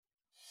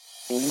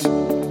Welcome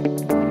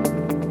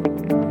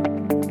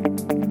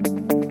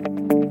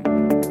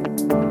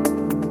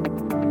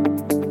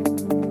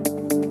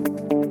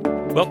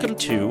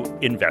to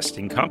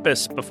Investing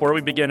Compass. Before we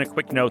begin, a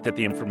quick note that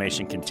the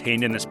information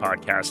contained in this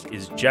podcast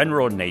is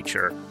general in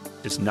nature,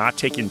 does not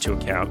take into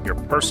account your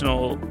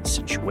personal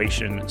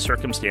situation,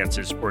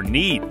 circumstances, or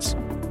needs.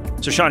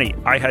 So, Shani,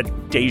 I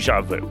had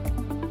deja vu.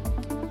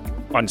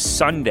 On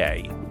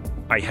Sunday,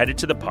 I headed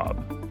to the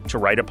pub to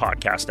write a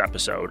podcast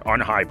episode on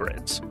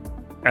hybrids,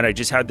 and I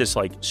just had this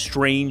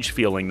strange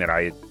feeling that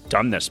I had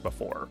done this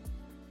before.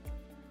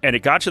 And it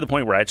got to the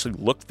point where I actually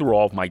looked through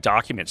all of my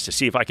documents to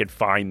see if I could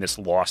find this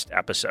lost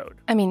episode.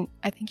 I mean,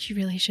 I think you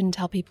really shouldn't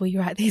tell people you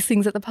write these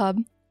things at the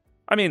pub.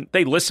 I mean,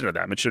 they listen to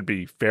them. It should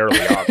be fairly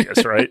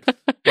obvious, right?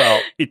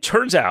 Well, it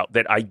turns out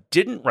that I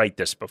didn't write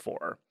this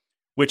before,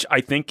 which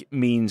I think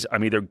means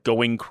I'm either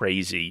going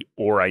crazy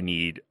or I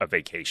need a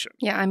vacation.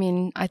 Yeah, I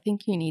mean, I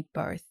think you need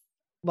both.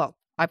 Well,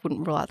 I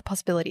wouldn't rule out the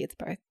possibility it's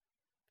both.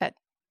 But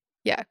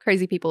yeah,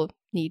 crazy people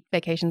need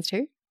vacations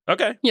too.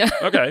 Okay. Yeah.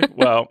 Okay.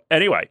 Well,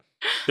 anyway,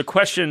 the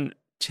question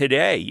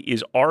today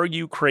is, are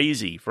you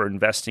crazy for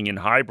investing in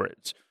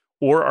hybrids?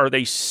 Or are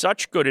they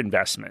such good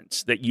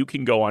investments that you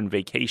can go on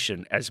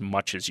vacation as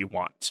much as you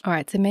want? All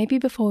right, so maybe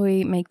before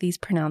we make these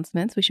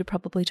pronouncements, we should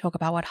probably talk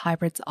about what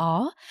hybrids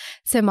are.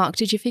 So, Mark,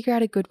 did you figure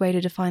out a good way to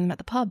define them at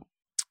the pub?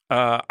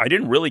 I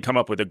didn't really come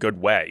up with a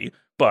good way,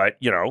 but,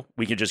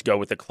 we can just go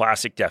with the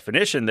classic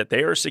definition that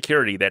they are a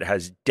security that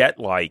has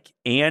debt-like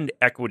and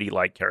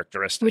equity-like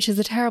characteristics. Which is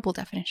a terrible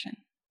definition.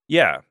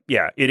 Yeah,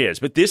 it is.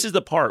 But this is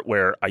the part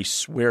where I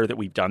swear that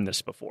we've done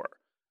this before.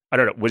 I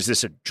don't know. Was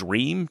this a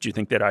dream? Do you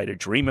think that I had a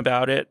dream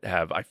about it?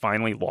 Have I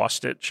finally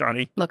lost it,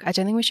 Shani? Look, I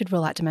don't think we should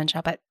rule out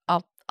dementia, but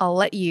I'll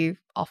let you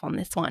off on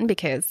this one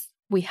because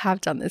we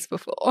have done this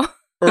before.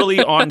 Early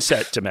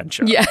onset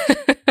dementia. Yeah.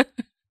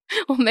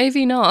 Or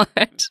maybe not.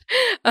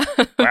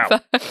 Wow.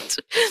 But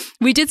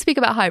we did speak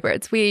about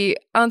hybrids. We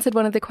answered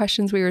one of the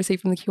questions we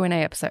received from the Q&A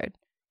episode.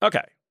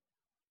 Okay.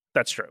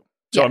 That's true.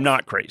 So Yes. I'm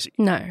not crazy.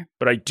 No.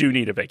 But I do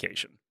need a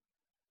vacation.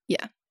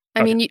 Yeah.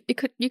 I Okay. mean,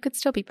 you could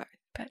still be both.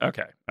 But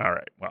Okay. All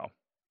right. Well,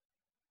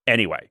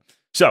 anyway.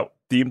 So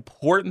the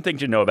important thing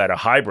to know about a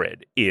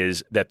hybrid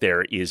is that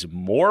there is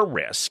more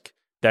risk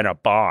than a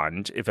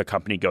bond if a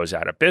company goes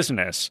out of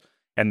business,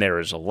 and there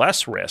is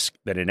less risk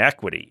than an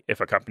equity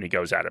if a company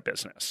goes out of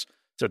business.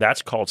 So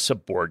that's called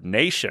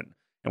subordination,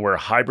 and where a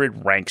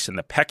hybrid ranks in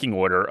the pecking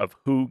order of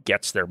who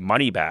gets their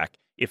money back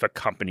if a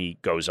company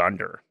goes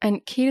under.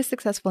 And key to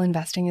successful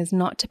investing is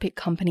not to pick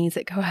companies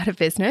that go out of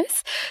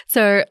business.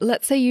 So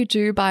let's say you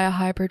do buy a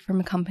hybrid from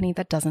a company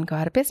that doesn't go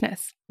out of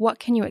business. What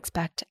can you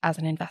expect as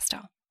an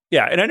investor?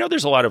 Yeah, and I know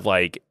there's a lot of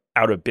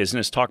out of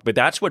business talk, but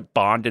that's what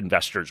bond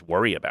investors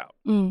worry about.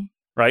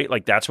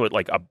 Right? That's what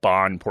a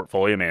bond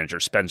portfolio manager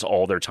spends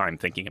all their time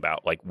thinking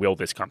about. Will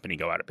this company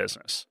go out of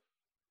business?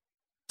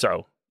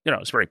 So,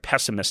 it's a very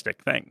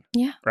pessimistic thing.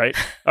 Yeah. Right?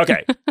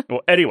 Okay.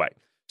 Well, anyway,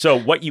 so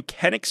what you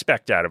can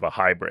expect out of a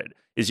hybrid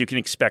is you can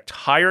expect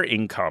higher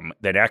income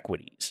than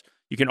equities.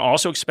 You can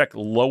also expect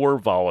lower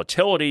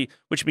volatility,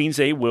 which means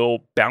they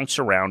will bounce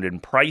around in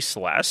price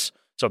less.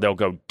 So they'll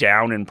go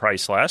down in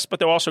price less, but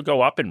they'll also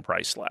go up in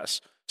price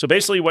less. So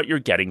basically what you're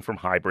getting from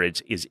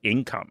hybrids is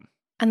income.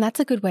 And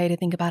that's a good way to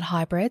think about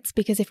hybrids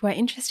because if we're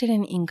interested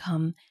in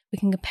income, we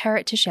can compare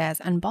it to shares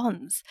and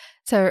bonds.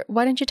 So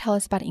why don't you tell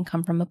us about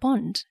income from a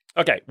bond?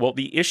 Okay, well,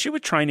 the issue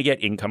with trying to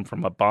get income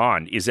from a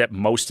bond is that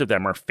most of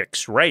them are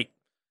fixed rate.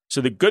 So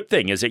the good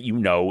thing is that you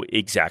know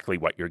exactly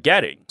what you're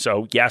getting.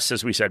 So yes,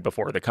 as we said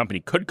before, the company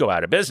could go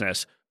out of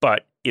business,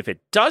 but if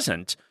it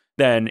doesn't,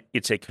 then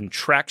it's a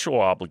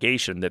contractual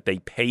obligation that they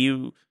pay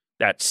you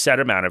that set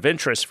amount of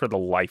interest for the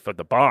life of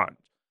the bond.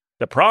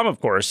 The problem, of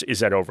course,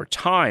 is that over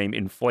time,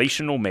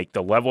 inflation will make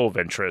the level of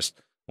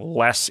interest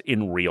less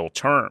in real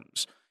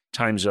terms.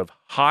 Times of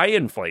high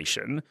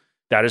inflation,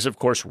 that is, of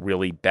course,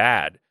 really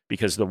bad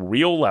because the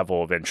real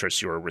level of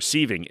interest you're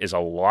receiving is a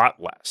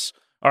lot less.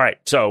 All right,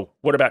 so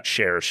what about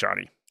shares,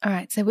 Shani? All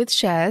right, so with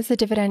shares, the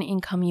dividend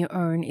income you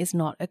earn is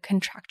not a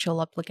contractual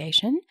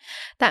obligation.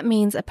 That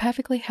means a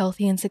perfectly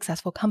healthy and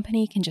successful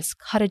company can just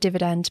cut a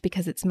dividend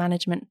because it's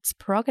management's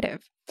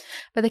prerogative.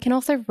 But they can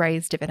also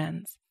raise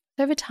dividends.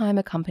 Over time,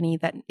 a company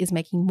that is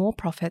making more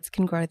profits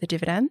can grow the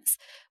dividends,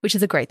 which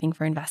is a great thing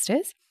for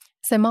investors.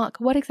 So, Mark,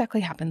 what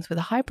exactly happens with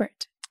a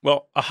hybrid?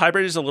 Well, a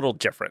hybrid is a little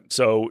different.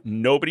 So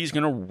nobody's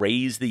going to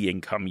raise the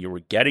income you were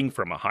getting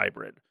from a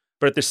hybrid.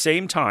 But at the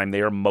same time,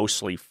 they are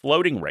mostly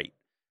floating rate.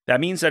 That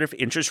means that if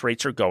interest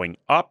rates are going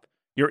up,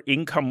 your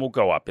income will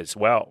go up as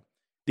well.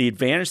 The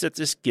advantage that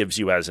this gives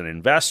you as an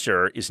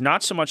investor is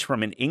not so much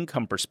from an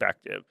income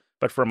perspective,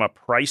 but from a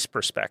price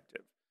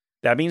perspective.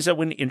 That means that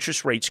when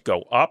interest rates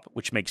go up,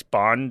 which makes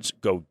bonds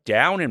go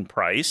down in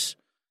price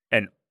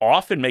and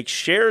often makes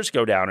shares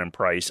go down in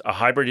price, a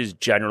hybrid is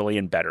generally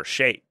in better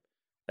shape.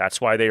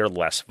 That's why they are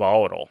less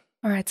volatile.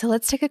 All right, so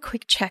let's take a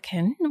quick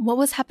check-in. What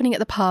was happening at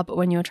the pub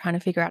when you were trying to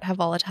figure out how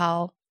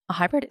volatile a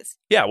hybrid is?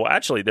 Yeah, well,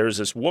 actually, there was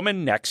this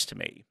woman next to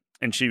me,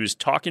 and she was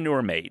talking to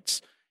her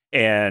mates,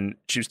 And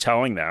she was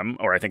telling them,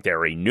 or I think they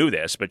already knew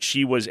this, but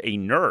she was a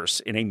nurse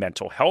in a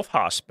mental health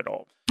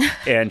hospital.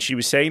 And she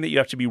was saying that you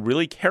have to be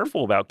really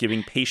careful about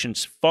giving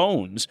patients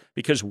phones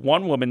because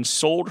one woman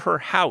sold her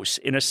house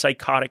in a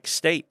psychotic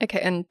state. Okay,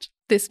 and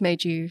this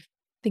made you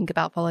think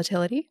about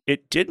volatility?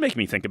 It did make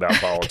me think about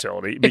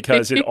volatility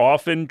because it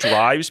often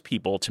drives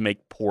people to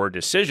make poor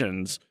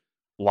decisions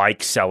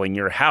like selling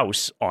your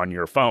house on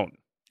your phone.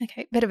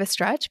 Okay, bit of a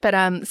stretch, but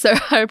so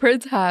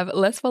hybrids have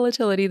less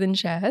volatility than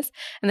shares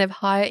and they have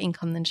higher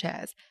income than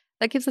shares.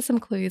 That gives us some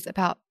clues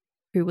about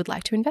who would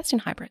like to invest in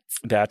hybrids.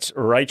 That's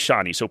right,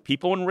 Shani. So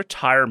people in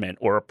retirement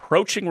or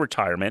approaching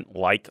retirement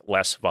like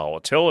less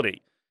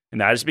volatility.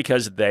 And that is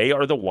because they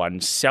are the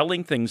ones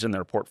selling things in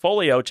their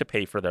portfolio to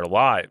pay for their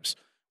lives,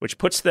 which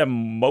puts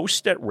them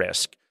most at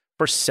risk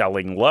for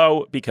selling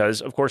low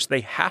because, of course,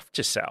 they have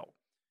to sell.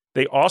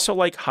 They also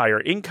like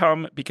higher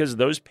income because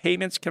those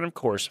payments can, of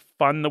course,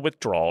 fund the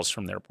withdrawals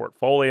from their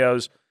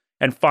portfolios.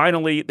 And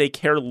finally, they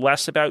care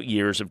less about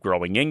years of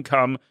growing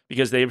income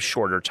because they have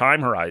shorter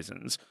time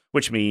horizons,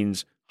 which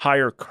means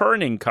higher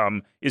current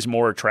income is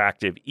more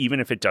attractive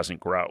even if it doesn't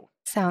grow.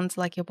 Sounds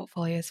like your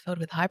portfolio is filled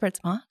with hybrids,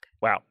 Mark.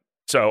 Wow.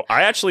 So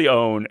I actually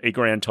own a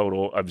grand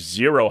total of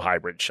 0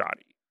 hybrid,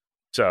 Shani.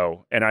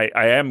 So, and I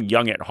am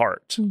young at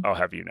heart, I'll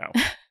have you know.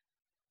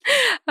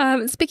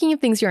 Speaking of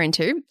things you're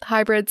into,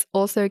 hybrids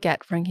also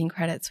get franking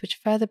credits, which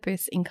further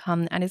boosts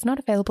income and is not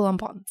available on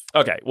bonds.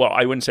 Okay, well,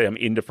 I wouldn't say I'm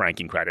into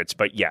franking credits,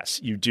 but yes,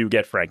 you do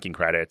get franking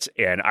credits.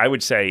 And I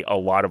would say a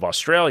lot of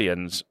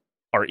Australians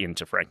are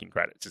into franking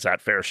credits. Is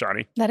that fair,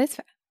 Shani? That is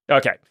fair.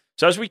 Okay,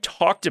 so as we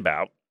talked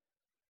about,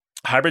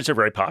 hybrids are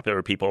very popular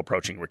with people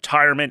approaching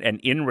retirement and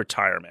in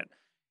retirement.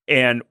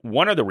 And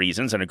one of the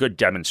reasons, and a good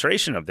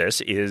demonstration of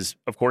this, is,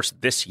 of course,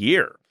 this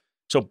year.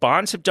 So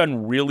bonds have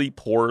done really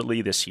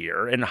poorly this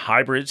year, and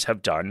hybrids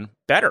have done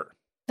better.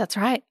 That's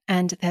right.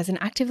 And there's an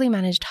actively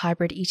managed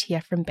hybrid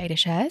ETF from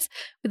BetaShares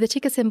with the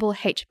ticker symbol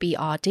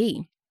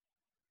HBRD.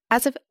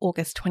 As of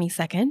August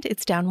 22nd,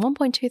 it's down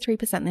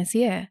 1.23% this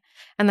year.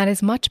 And that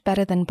is much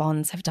better than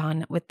bonds have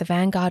done with the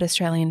Vanguard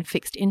Australian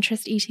Fixed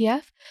Interest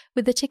ETF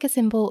with the ticker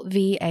symbol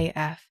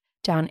VAF,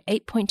 down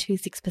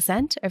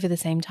 8.26% over the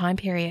same time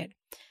period.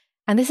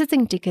 And this is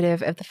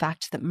indicative of the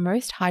fact that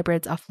most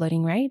hybrids are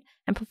floating rate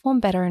and perform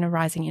better in a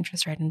rising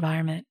interest rate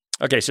environment.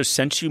 Okay, so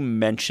since you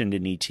mentioned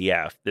an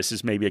ETF, this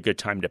is maybe a good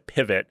time to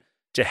pivot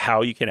to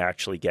how you can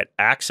actually get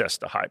access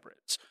to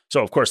hybrids.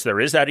 So, of course,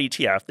 there is that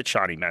ETF that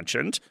Shani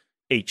mentioned,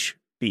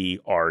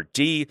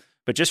 HBRD,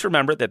 but just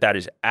remember that that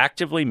is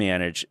actively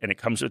managed and it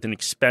comes with an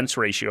expense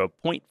ratio of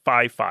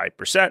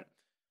 0.55%,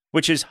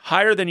 which is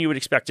higher than you would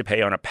expect to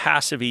pay on a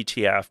passive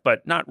ETF,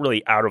 but not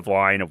really out of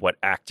line of what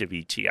active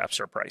ETFs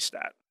are priced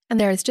at. And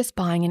there is just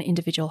buying an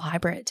individual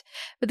hybrid.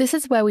 But this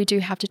is where we do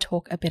have to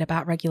talk a bit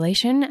about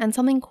regulation and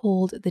something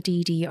called the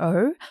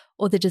DDO,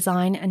 or the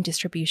Design and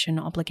Distribution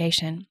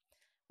Obligation.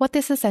 What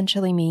this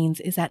essentially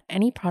means is that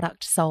any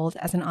product sold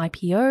as an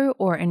IPO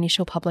or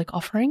initial public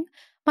offering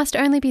must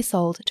only be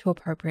sold to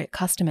appropriate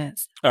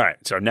customers. All right,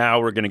 so now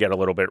we're going to get a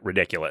little bit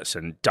ridiculous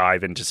and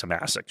dive into some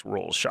ASIC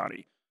rules,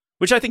 Shani,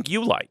 which I think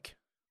you like.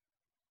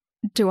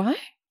 Do I?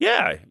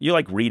 Yeah, you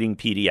like reading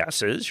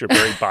PDSs. You're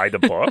very by the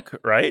book,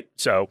 right?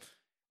 So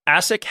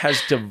ASIC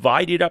has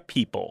divided up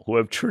people who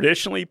have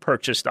traditionally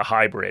purchased a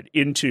hybrid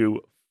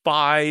into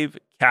 5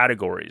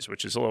 categories,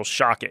 which is a little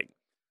shocking.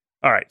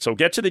 All right, so we'll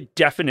get to the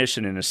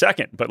definition in a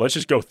second, but let's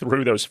just go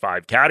through those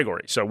 5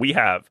 categories. So we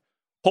have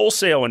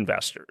wholesale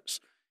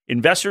investors,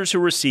 investors who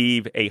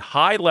receive a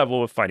high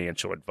level of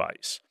financial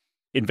advice,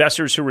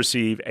 investors who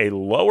receive a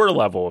lower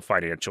level of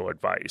financial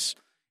advice,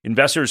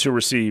 investors who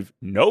receive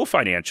no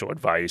financial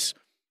advice,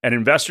 and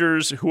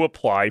investors who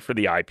apply for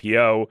the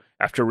IPO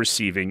after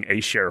receiving a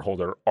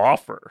shareholder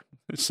offer.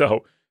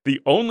 So the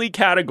only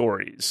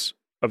categories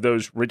of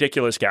those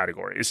ridiculous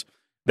categories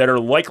that are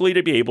likely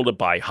to be able to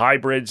buy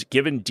hybrids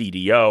given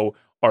DDO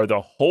are the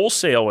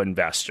wholesale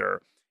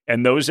investor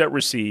and those that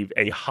receive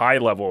a high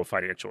level of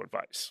financial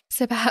advice.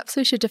 So perhaps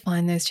we should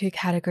define those 2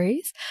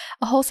 categories.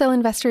 A wholesale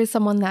investor is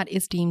someone that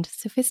is deemed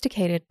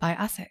sophisticated by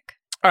ASIC.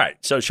 All right,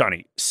 so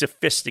Shani,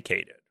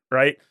 sophisticated,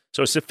 right?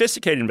 So a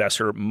sophisticated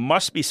investor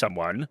must be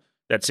someone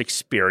that's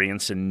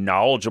experienced and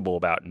knowledgeable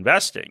about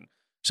investing.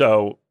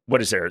 So what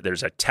is there?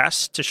 There's a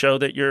test to show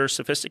that you're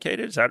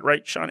sophisticated. Is that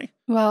right, Shani?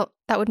 Well,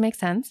 that would make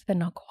sense, but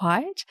not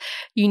quite.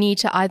 You need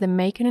to either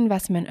make an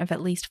investment of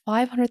at least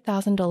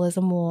 $500,000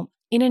 or more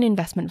in an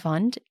investment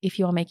fund. If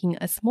you are making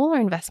a smaller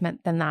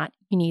investment than that,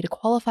 you need a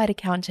qualified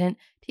accountant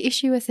to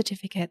issue a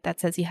certificate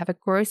that says you have a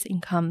gross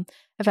income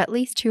of at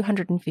least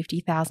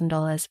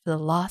 $250,000 for the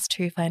last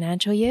 2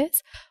 financial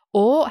years,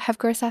 or have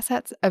gross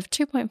assets of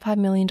 $2.5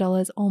 million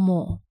or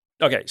more.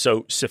 Okay,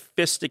 so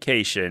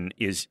sophistication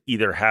is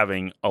either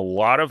having a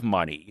lot of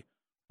money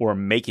or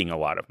making a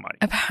lot of money.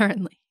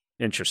 Apparently.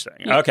 Interesting.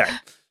 Yeah. Okay,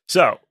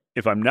 so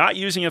if I'm not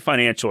using a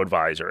financial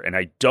advisor and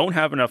I don't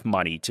have enough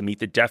money to meet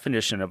the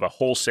definition of a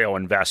wholesale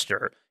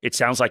investor, it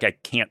sounds like I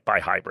can't buy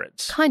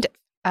hybrids. Kind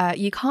of.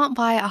 You can't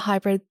buy a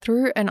hybrid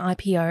through an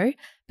IPO,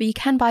 but you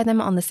can buy them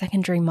on the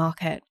secondary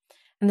market.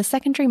 And the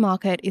secondary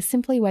market is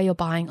simply where you're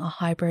buying a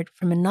hybrid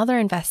from another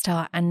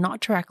investor and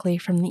not directly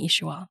from the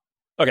issuer.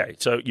 Okay,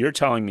 so you're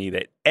telling me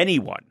that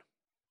anyone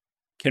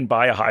can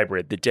buy a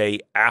hybrid the day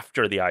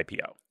after the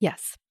IPO,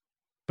 Yes.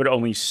 but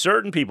only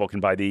certain people can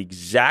buy the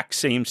exact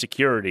same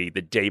security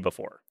the day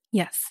before.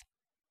 Yes.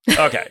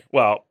 Okay,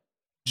 well,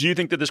 do you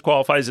think that this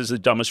qualifies as the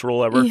dumbest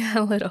rule ever? Yeah,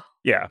 a little.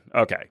 Yeah,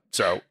 okay.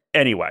 So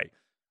anyway,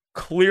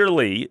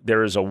 clearly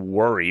there is a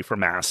worry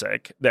from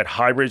ASIC that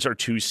hybrids are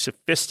too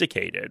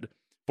sophisticated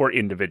for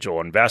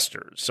individual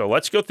investors. So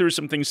let's go through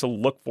some things to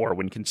look for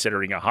when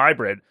considering a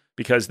hybrid,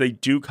 because they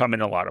do come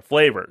in a lot of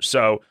flavors.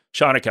 So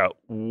Shanika,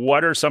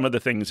 what are some of the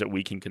things that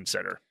we can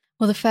consider?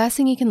 Well, the first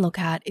thing you can look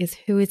at is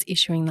who is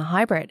issuing the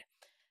hybrid.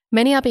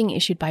 Many are being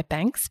issued by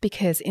banks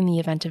because in the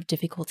event of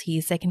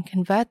difficulties, they can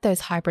convert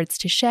those hybrids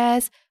to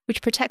shares,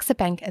 which protects the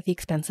bank at the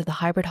expense of the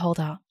hybrid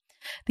holder.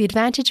 The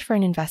advantage for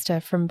an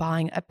investor from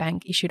buying a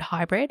bank-issued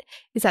hybrid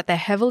is that they're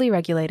heavily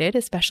regulated,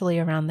 especially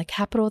around the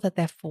capital that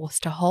they're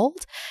forced to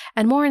hold,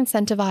 and more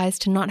incentivized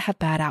to not have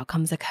bad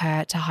outcomes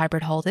occur to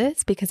hybrid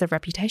holders because of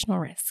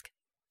reputational risk.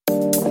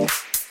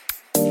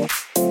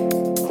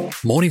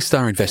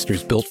 Morningstar Investor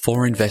is built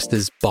for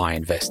investors by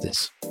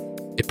investors.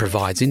 It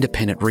provides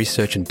independent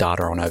research and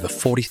data on over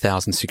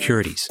 40,000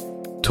 securities,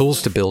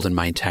 tools to build and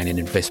maintain an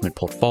investment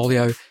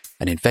portfolio,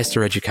 and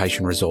investor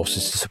education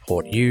resources to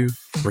support you,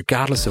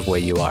 regardless of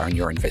where you are in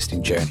your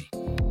investing journey.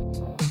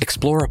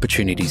 Explore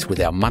opportunities with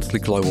our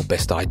monthly global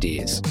best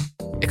ideas.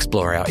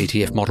 Explore our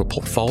ETF model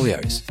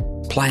portfolios.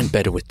 Plan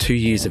better with 2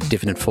 years of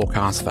dividend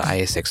forecasts for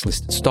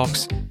ASX-listed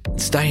stocks.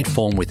 And stay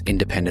informed with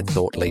independent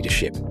thought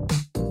leadership.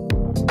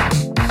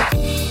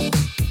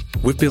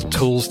 We've built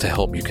tools to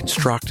help you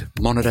construct,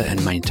 monitor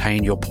and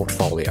maintain your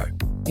portfolio,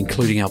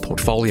 including our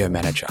Portfolio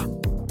Manager,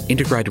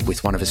 integrated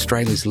with one of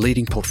Australia's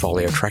leading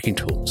portfolio tracking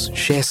tools,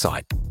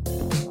 ShareSight.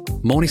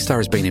 Morningstar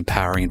has been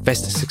empowering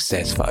investor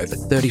success for over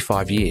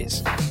 35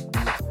 years.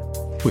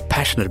 We're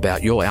passionate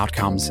about your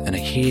outcomes and are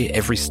here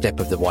every step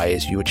of the way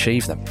as you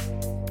achieve them.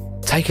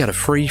 Take out a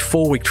free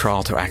 4-week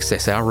trial to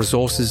access our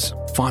resources.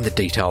 Find the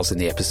details in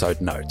the episode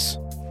notes.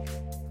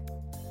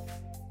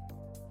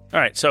 All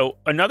right, so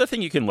another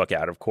thing you can look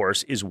at, of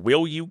course, is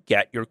will you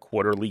get your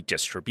quarterly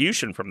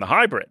distribution from the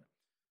hybrid?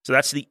 So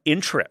that's the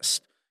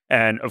interest.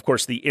 And of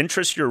course, the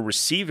interest you're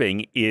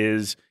receiving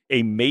is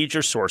a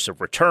major source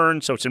of return.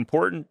 So it's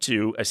important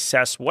to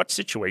assess what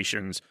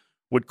situations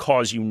would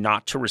cause you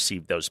not to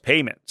receive those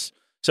payments.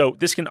 So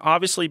this can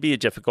obviously be a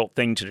difficult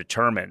thing to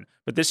determine,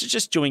 but this is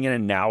just doing an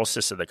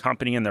analysis of the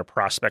company and their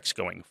prospects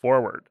going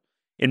forward.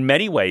 In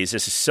many ways,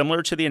 this is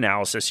similar to the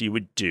analysis you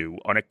would do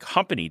on a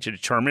company to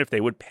determine if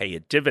they would pay a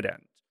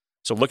dividend.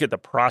 So look at the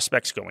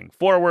prospects going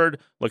forward,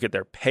 look at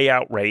their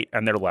payout rate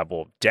and their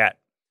level of debt.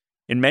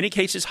 In many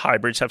cases,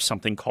 hybrids have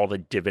something called a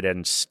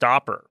dividend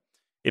stopper.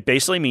 It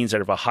basically means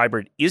that if a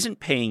hybrid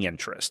isn't paying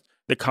interest,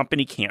 the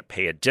company can't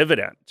pay a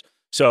dividend.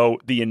 So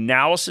the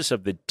analysis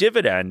of the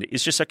dividend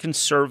is just a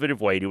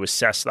conservative way to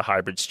assess the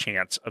hybrid's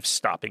chance of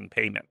stopping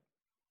payment.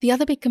 The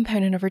other big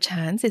component of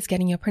returns is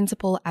getting your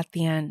principal at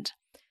the end.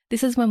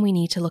 This is when we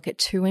need to look at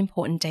 2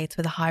 important dates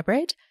with a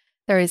hybrid.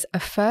 There is a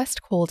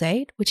first call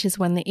date, which is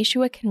when the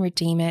issuer can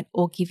redeem it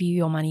or give you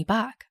your money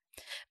back.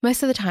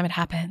 Most of the time it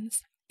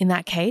happens. In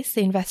that case,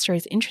 the investor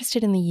is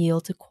interested in the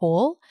yield to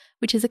call,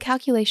 which is a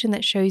calculation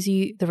that shows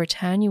you the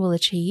return you will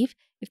achieve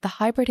if the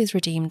hybrid is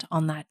redeemed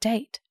on that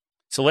date.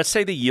 So let's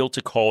say the yield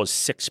to call is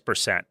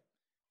 6%.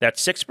 That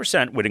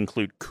 6% would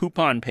include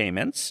coupon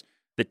payments,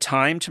 the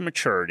time to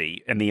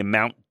maturity, and the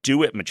amount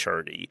due at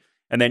maturity,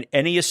 and then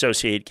any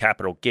associated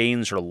capital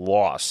gains or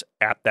loss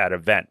at that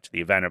event, the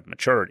event of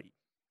maturity.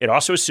 It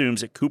also assumes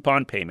that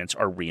coupon payments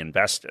are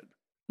reinvested.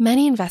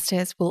 Many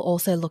investors will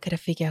also look at a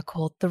figure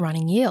called the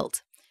running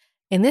yield.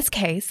 In this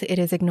case, it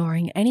is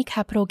ignoring any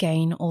capital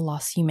gain or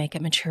loss you make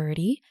at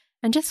maturity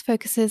and just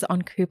focuses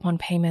on coupon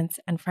payments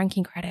and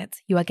franking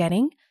credits you are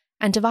getting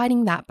and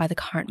dividing that by the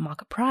current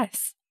market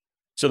price.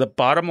 So the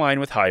bottom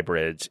line with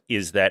hybrids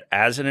is that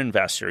as an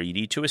investor, you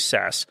need to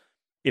assess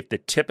if the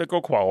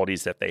typical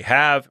qualities that they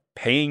have,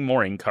 paying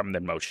more income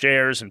than most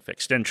shares and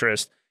fixed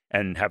interest,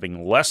 and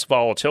having less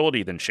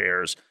volatility than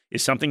shares,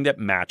 is something that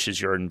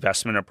matches your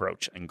investment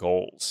approach and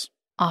goals.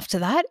 After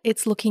that,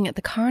 it's looking at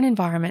the current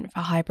environment for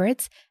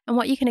hybrids and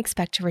what you can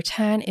expect to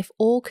return if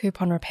all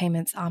coupon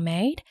repayments are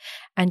made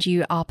and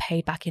you are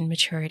paid back in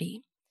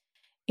maturity.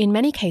 In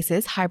many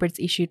cases, hybrids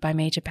issued by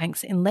major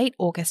banks in late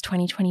August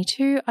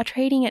 2022 are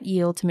trading at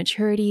yield to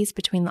maturities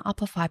between the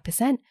upper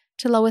 5%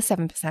 to lower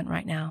 7%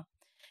 right now.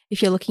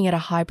 If you're looking at a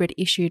hybrid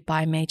issued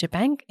by a major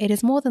bank, it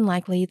is more than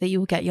likely that you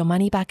will get your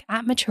money back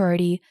at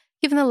maturity,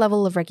 given the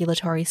level of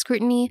regulatory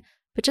scrutiny.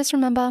 But just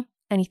remember,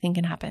 anything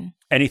can happen.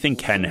 Anything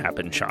can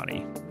happen,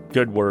 Shani.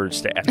 Good words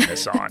to end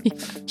this on.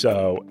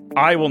 So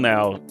I will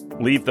now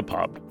leave the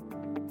pub.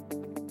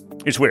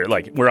 It's weird.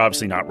 We're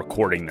obviously not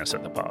recording this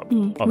at the pub.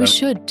 We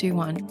should do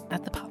one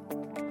at the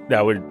pub.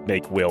 That would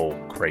make Will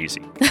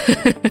crazy.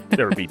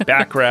 There would be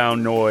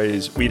background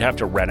noise. We'd have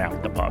to rent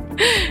out the pub.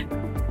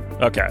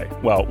 Okay,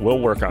 well, we'll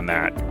work on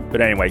that.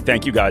 But anyway,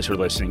 thank you guys for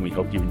listening. We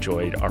hope you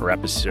enjoyed our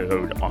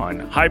episode on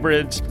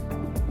hybrids.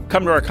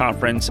 Come to our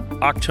conference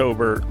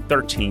October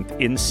 13th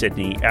in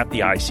Sydney at the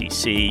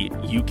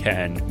ICC. You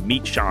can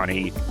meet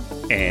Shani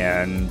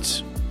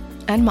and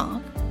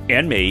Mark.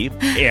 And me,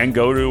 and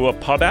go to a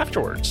pub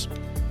afterwards.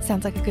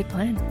 Sounds like a good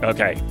plan.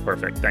 Okay,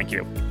 perfect. Thank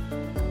you.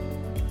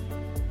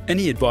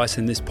 Any advice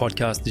in this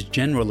podcast is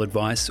general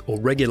advice or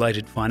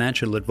regulated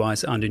financial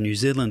advice under New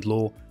Zealand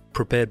law,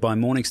 prepared by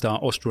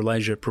Morningstar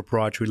Australasia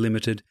Proprietary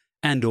Limited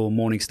and or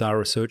Morningstar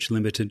Research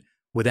Limited,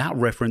 without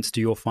reference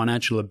to your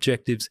financial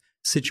objectives,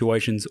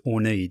 situations or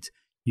needs.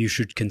 You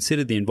should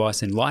consider the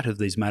advice in light of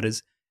these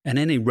matters and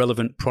any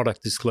relevant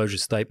product disclosure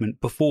statement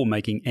before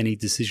making any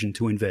decision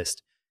to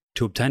invest.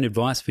 To obtain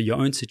advice for your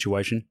own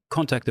situation,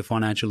 contact a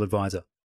financial advisor.